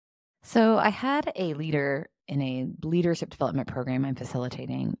So I had a leader in a leadership development program I'm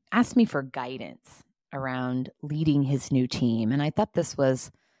facilitating ask me for guidance around leading his new team. And I thought this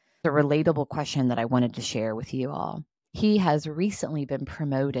was a relatable question that I wanted to share with you all. He has recently been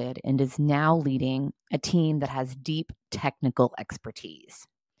promoted and is now leading a team that has deep technical expertise.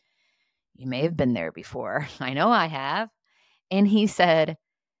 You may have been there before. I know I have. And he said,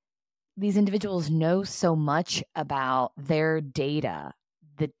 these individuals know so much about their data,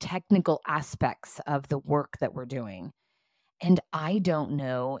 the technical aspects of the work that we're doing. And I don't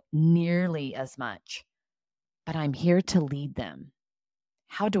know nearly as much, but I'm here to lead them.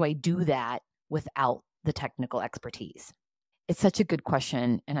 How do I do that without the technical expertise? It's such a good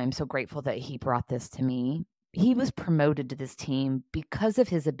question. And I'm so grateful that he brought this to me. He was promoted to this team because of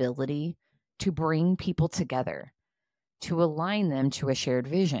his ability to bring people together, to align them to a shared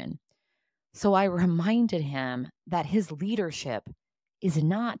vision. So I reminded him that his leadership is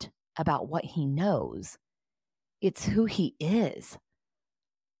not about what he knows, it's who he is.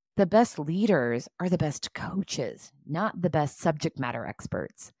 The best leaders are the best coaches, not the best subject matter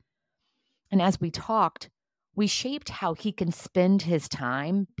experts. And as we talked, we shaped how he can spend his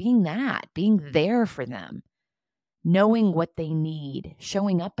time being there for them, knowing what they need,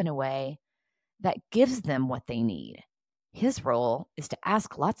 showing up in a way that gives them what they need. His role is to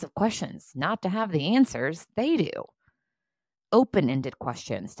ask lots of questions, not to have the answers. They do. Open ended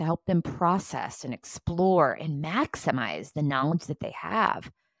questions to help them process and explore and maximize the knowledge that they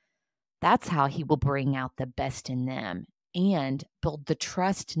have. That's how he will bring out the best in them and build the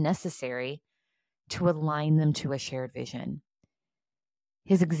trust necessary to align them to a shared vision.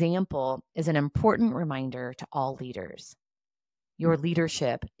 His example is an important reminder to all leaders. Your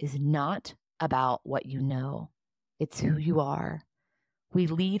leadership is not about what you know, it's who you are. We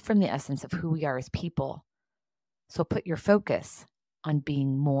lead from the essence of who we are as people. So put your focus on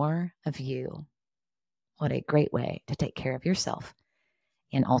being more of you. What a great way to take care of yourself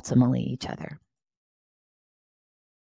and ultimately each other.